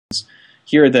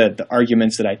here are the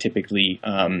arguments that I typically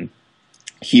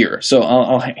hear. So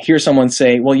I'll hear someone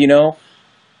say, well, you know,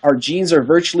 our genes are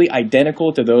virtually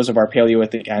identical to those of our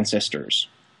Paleolithic ancestors.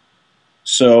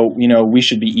 So, you know, we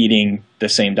should be eating the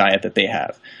same diet that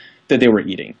they were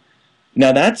eating.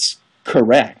 Now, that's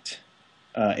correct.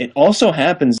 It also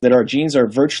happens that our genes are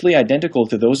virtually identical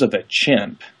to those of a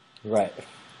chimp. Right.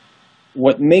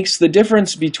 What makes the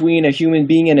difference between a human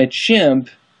being and a chimp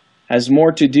has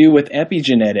more to do with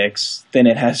epigenetics than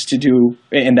it has to do,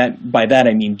 and that by that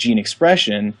I mean gene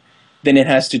expression, than it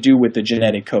has to do with the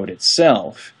genetic code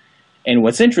itself. And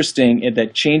what's interesting is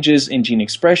that changes in gene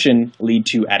expression lead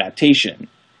to adaptation.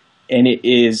 And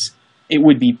it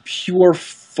would be pure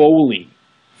folly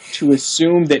to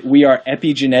assume that we are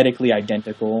epigenetically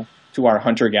identical to our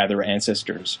hunter-gatherer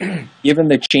ancestors, given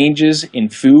the changes in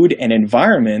food and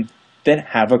environment that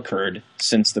have occurred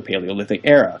since the Paleolithic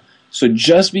era. So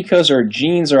just because our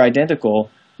genes are identical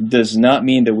does not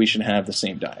mean that we should have the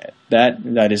same diet.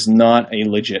 That is not a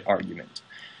legit argument.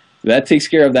 That takes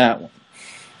care of that one.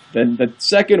 Then the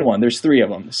second one, there's three of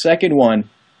them. The second one,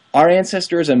 our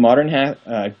ancestors and modern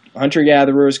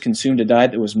hunter-gatherers consumed a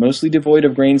diet that was mostly devoid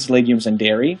of grains, legumes, and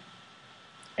dairy.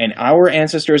 And our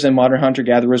ancestors and modern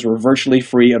hunter-gatherers were virtually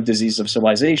free of disease of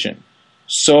civilization.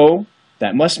 So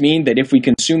that must mean that if we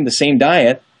consume the same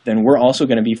diet, then we're also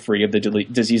going to be free of the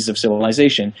disease of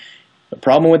civilization. The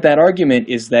problem with that argument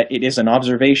is that it is an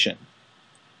observation.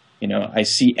 You know, I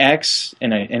see X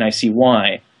and I see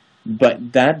Y,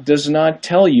 but that does not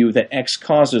tell you that X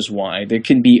causes Y. There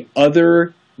can be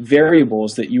other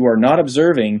variables that you are not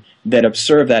observing that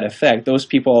observe that effect. Those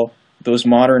people, those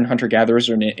modern hunter-gatherers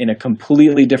are in a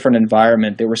completely different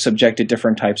environment. They were subjected to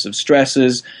different types of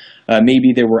stresses.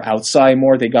 Maybe they were outside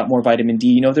more. They got more vitamin D.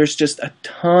 You know, there's just a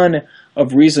ton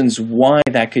of reasons why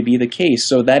that could be the case.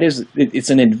 So that is, it's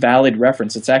an invalid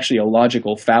reference. It's actually a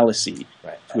logical fallacy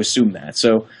to assume that.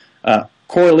 So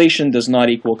correlation does not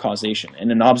equal causation,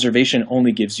 and an observation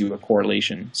only gives you a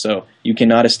correlation. So you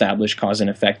cannot establish cause and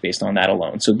effect based on that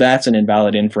alone. So that's an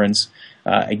invalid inference.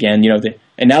 Again, you know, the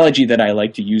analogy that I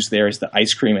like to use there is the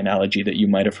ice cream analogy that you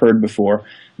might have heard before.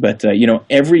 But, you know,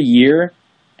 every year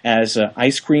as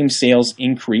ice cream sales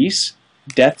increase,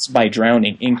 deaths by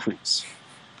drowning increase.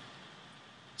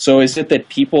 So is it that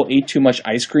people ate too much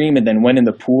ice cream and then went in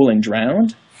the pool and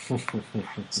drowned?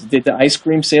 Did the ice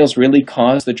cream sales really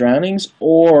cause the drownings?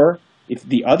 Or if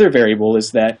the other variable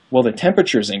is that, well, the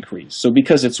temperatures increase. So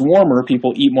because it's warmer,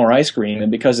 people eat more ice cream, and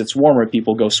because it's warmer,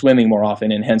 people go swimming more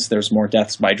often, and hence there's more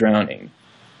deaths by drowning.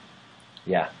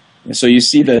 Yeah. And so you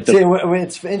see that... See,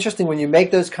 it's interesting when you make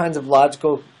those kinds of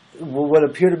logical, what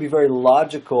appear to be very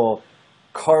logical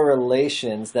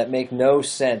correlations that make no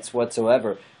sense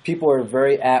whatsoever. People are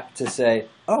very apt to say,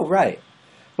 oh, right.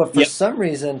 But for some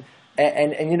reason,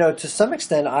 and you know, to some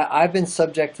extent, I've been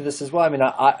subject to this as well. I mean,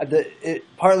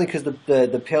 partly because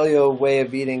the paleo way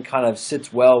of eating kind of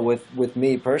sits well with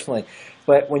me personally.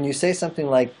 But when you say something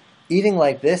like, eating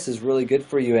like this is really good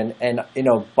for you, and you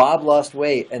know, Bob lost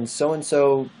weight, and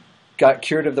so got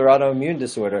cured of their autoimmune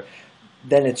disorder,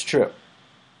 then it's true.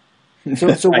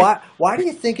 So right. why do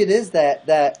you think it is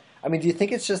that I mean, do you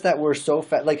think it's just that we're so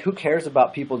fat? Like, who cares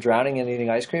about people drowning and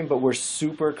eating ice cream, but we're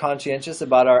super conscientious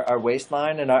about our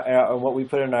waistline and what we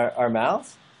put in our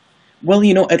mouths? Well,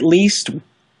 you know, at least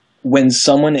when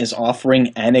someone is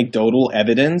offering anecdotal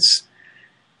evidence,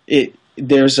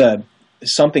 there's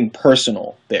something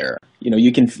personal there. You know,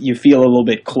 you feel a little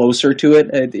bit closer to it,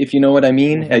 if you know what I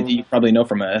mean. Mm-hmm. You probably know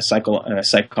from a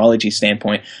psychology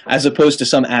standpoint, as opposed to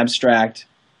some abstract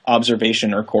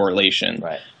observation or correlation.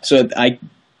 Right. So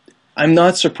I'm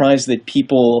not surprised that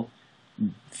people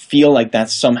feel like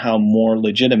that's somehow more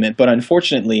legitimate, but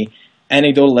unfortunately,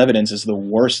 anecdotal evidence is the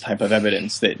worst type of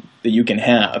evidence that you can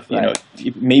have. Right.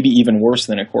 You know, maybe even worse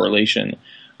than a correlation.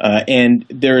 And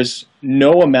there's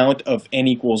no amount of n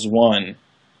equals 1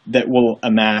 that will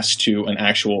amass to an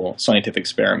actual scientific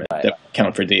experiment that will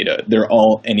count for data. They're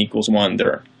all n equals 1.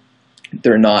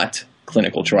 They're not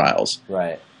clinical trials.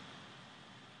 Right.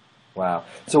 Wow.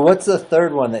 So what's the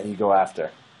third one that you go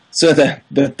after? So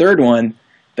the third one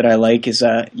that I like is,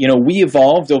 you know, we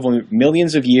evolved over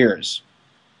millions of years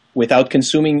without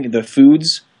consuming the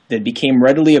foods that became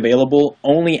readily available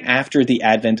only after the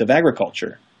advent of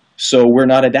agriculture. So we're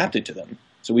not adapted to them.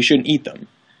 So we shouldn't eat them.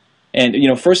 And, you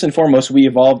know, first and foremost, we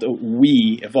evolved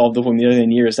over a million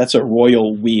years. That's a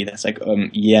royal we. That's like,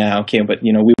 yeah, okay, but,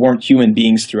 you know, we weren't human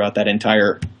beings throughout that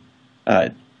entire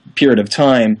period of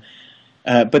time.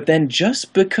 But then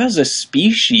just because a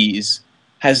species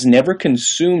has never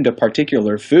consumed a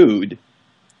particular food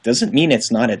doesn't mean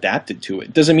it's not adapted to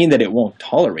it. Doesn't mean that it won't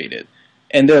tolerate it.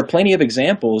 And there are plenty of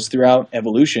examples throughout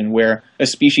evolution where a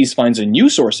species finds a new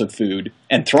source of food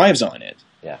and thrives on it.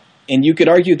 Yeah. And you could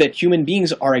argue that human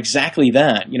beings are exactly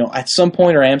that. At some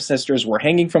point, our ancestors were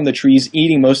hanging from the trees,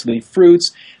 eating mostly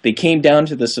fruits. They came down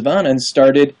to the savannah and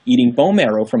started eating bone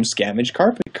marrow from scavenged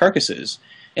carcasses.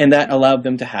 And that allowed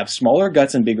them to have smaller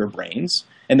guts and bigger brains.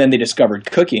 And then they discovered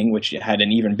cooking, which had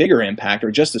an even bigger impact,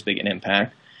 or just as big an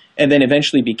impact. And then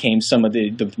eventually became some of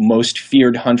the most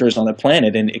feared hunters on the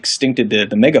planet and extincted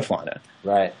the megafauna.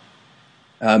 Right.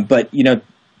 But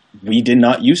we did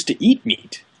not used to eat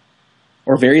meat,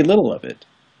 or very little of it.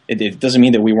 It doesn't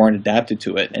mean that we weren't adapted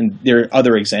to it. And there are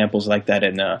other examples like that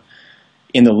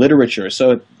in the literature.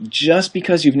 So just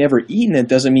because you've never eaten it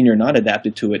doesn't mean you're not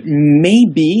adapted to it.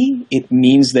 Maybe it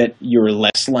means that you're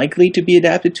less likely to be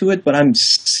adapted to it, but I'm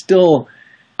still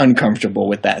uncomfortable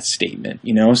with that statement.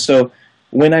 So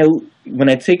when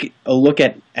I take a look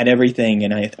at everything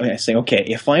and I say, okay,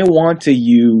 if I want to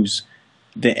use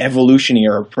the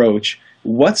evolutionary approach,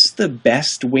 what's the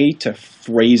best way to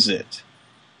phrase it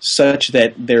such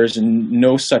that there's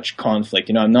no such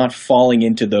conflict? I'm not falling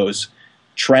into those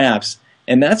traps.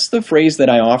 And that's the phrase that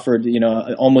I offered,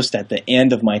 almost at the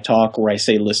end of my talk, where I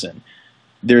say, listen,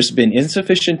 there's been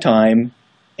insufficient time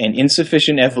and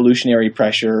insufficient evolutionary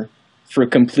pressure for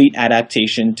complete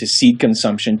adaptation to seed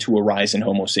consumption to arise in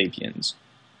Homo sapiens.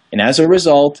 And as a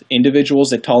result, individuals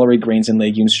that tolerate grains and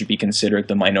legumes should be considered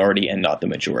the minority and not the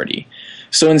majority.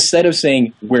 So instead of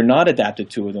saying we're not adapted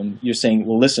to them, you're saying,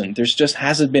 well, listen, there's just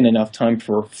hasn't been enough time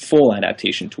for full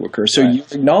adaptation to occur. So Right. You're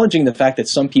acknowledging the fact that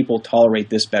some people tolerate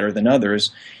this better than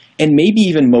others, and maybe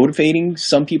even motivating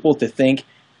some people to think,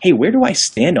 hey, where do I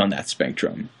stand on that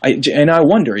spectrum? And I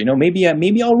wonder, maybe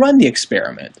I'll run the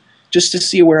experiment just to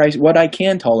see what I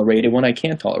can tolerate and what I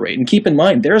can't tolerate. And keep in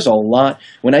mind, there's a lot.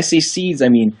 When I say seeds, I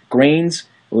mean grains,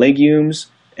 legumes,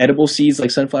 edible seeds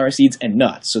like sunflower seeds, and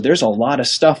nuts. So there's a lot of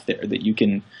stuff there that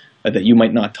you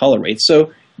might not tolerate.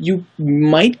 So you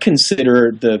might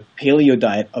consider the paleo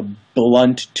diet a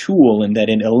blunt tool in that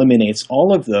it eliminates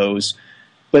all of those.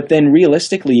 But then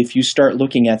realistically, if you start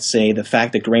looking at, say, the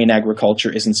fact that grain agriculture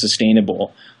isn't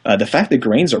sustainable, the fact that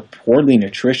grains are poorly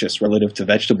nutritious relative to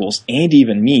vegetables and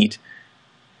even meat,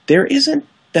 there isn't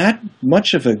that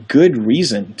much of a good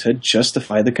reason to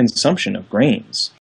justify the consumption of grains.